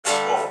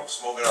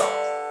Smoke it out.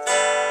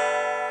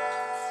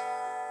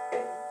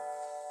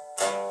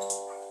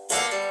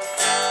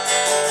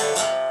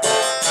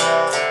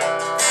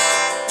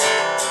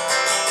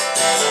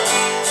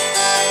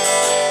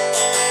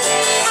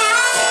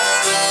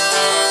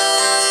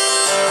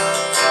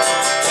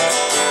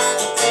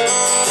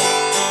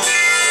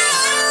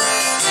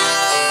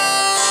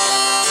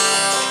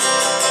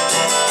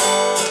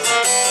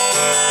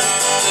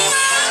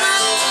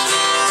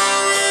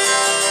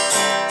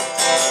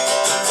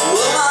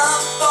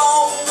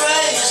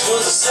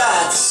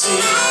 Sight to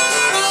see.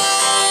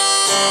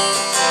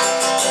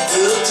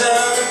 Good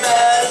turn to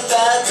bad and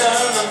bad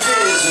turn to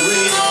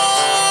misery.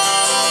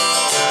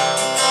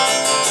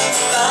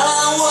 Find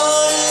out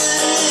what it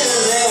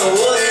is and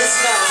what it's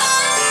not.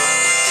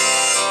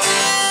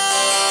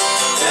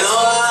 And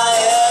all I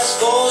ask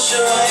for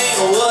sure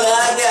ain't what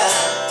I got.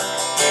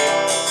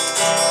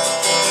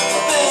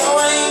 I've been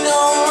rained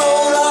on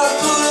road or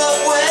put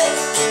up wet.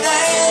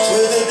 Dance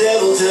with the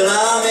devil till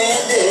I'm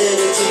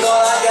indebted. Took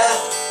all I got.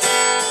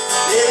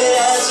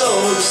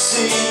 Over the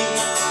sea.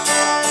 I've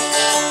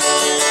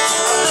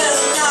been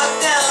knocked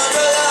down,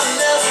 drug out, and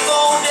left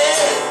for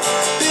dead.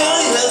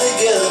 Barely held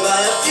together by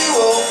a few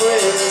old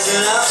friends,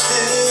 and I'm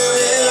still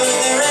here,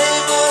 and there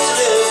ain't much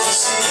left to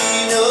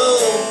see, no.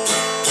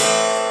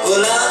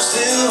 But I'm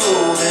still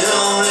holding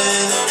on,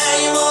 and there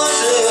ain't much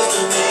left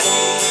of me.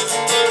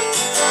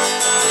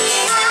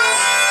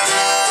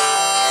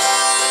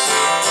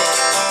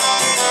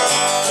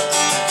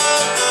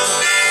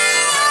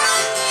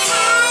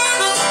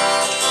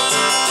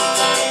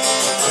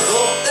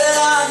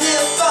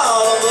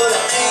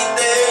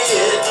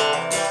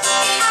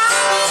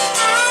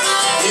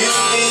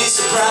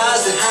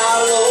 Surprised at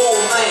how low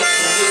a man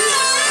can get.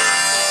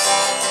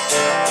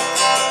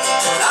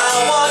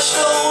 I watched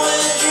old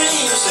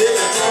dreams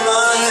slipping through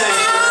my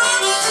hands.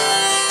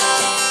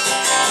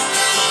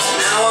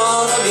 Now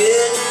I'm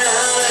getting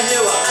out of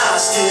here while I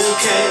still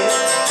can.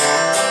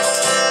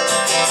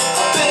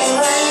 I've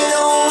been rained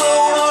on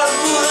road or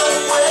put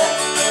up wet.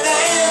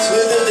 Dance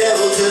with the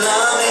devil till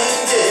I'm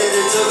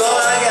indebted. Took all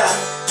I got,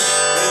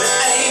 and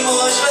there ain't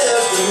much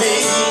left of me.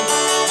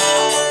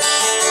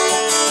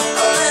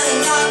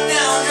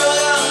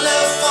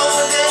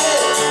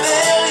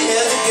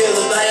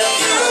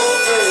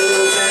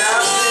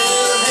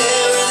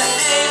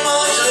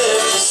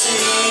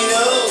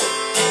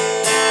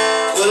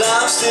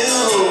 I'm still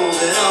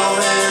holding on,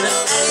 and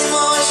there ain't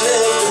much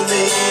left of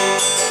me.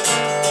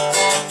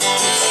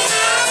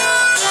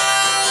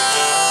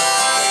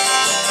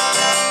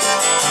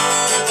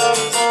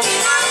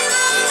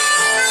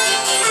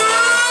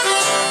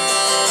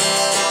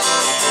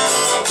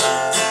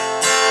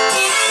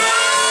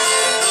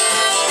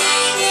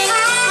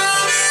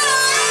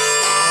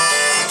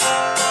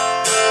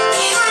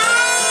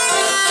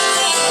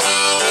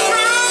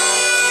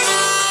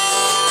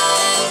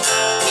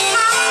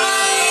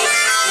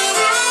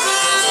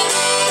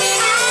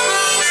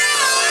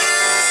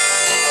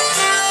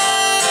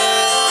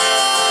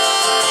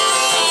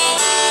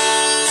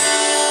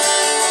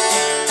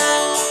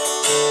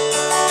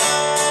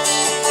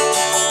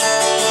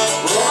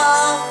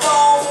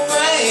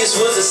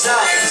 Was a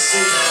sight to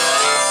see.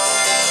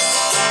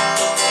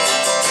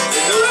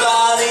 And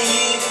nobody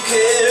even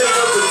cared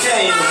what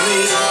became of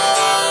me.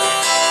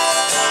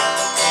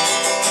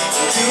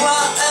 Do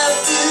I have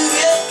to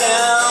get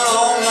down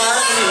on my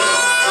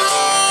knees?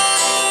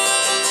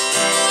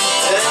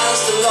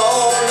 Ask the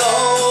Lord,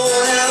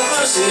 Lord, have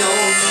mercy on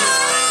me.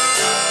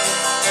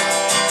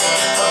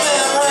 I've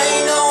been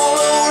rained on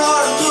road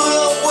hard and put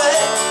up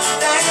wet.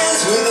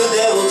 Dance with the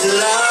devil till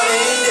I'm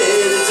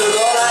indebted. Took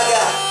all I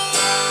got,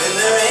 and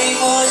there ain't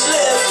much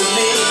left of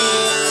me.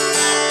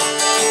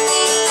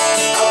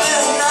 I've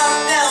been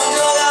knocked down,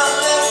 drug out,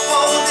 left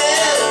for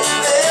dead.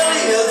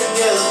 Barely held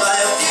together by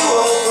a few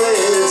old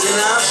friends, and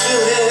I'm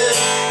still here,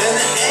 and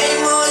there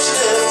ain't much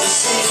left to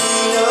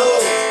see, no.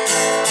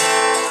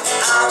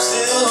 I'm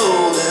still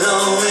holding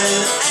on,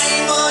 and there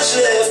ain't much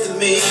left of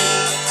me.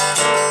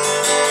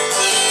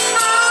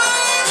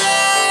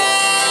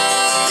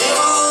 Ain't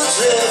much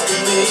left of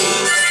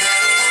me.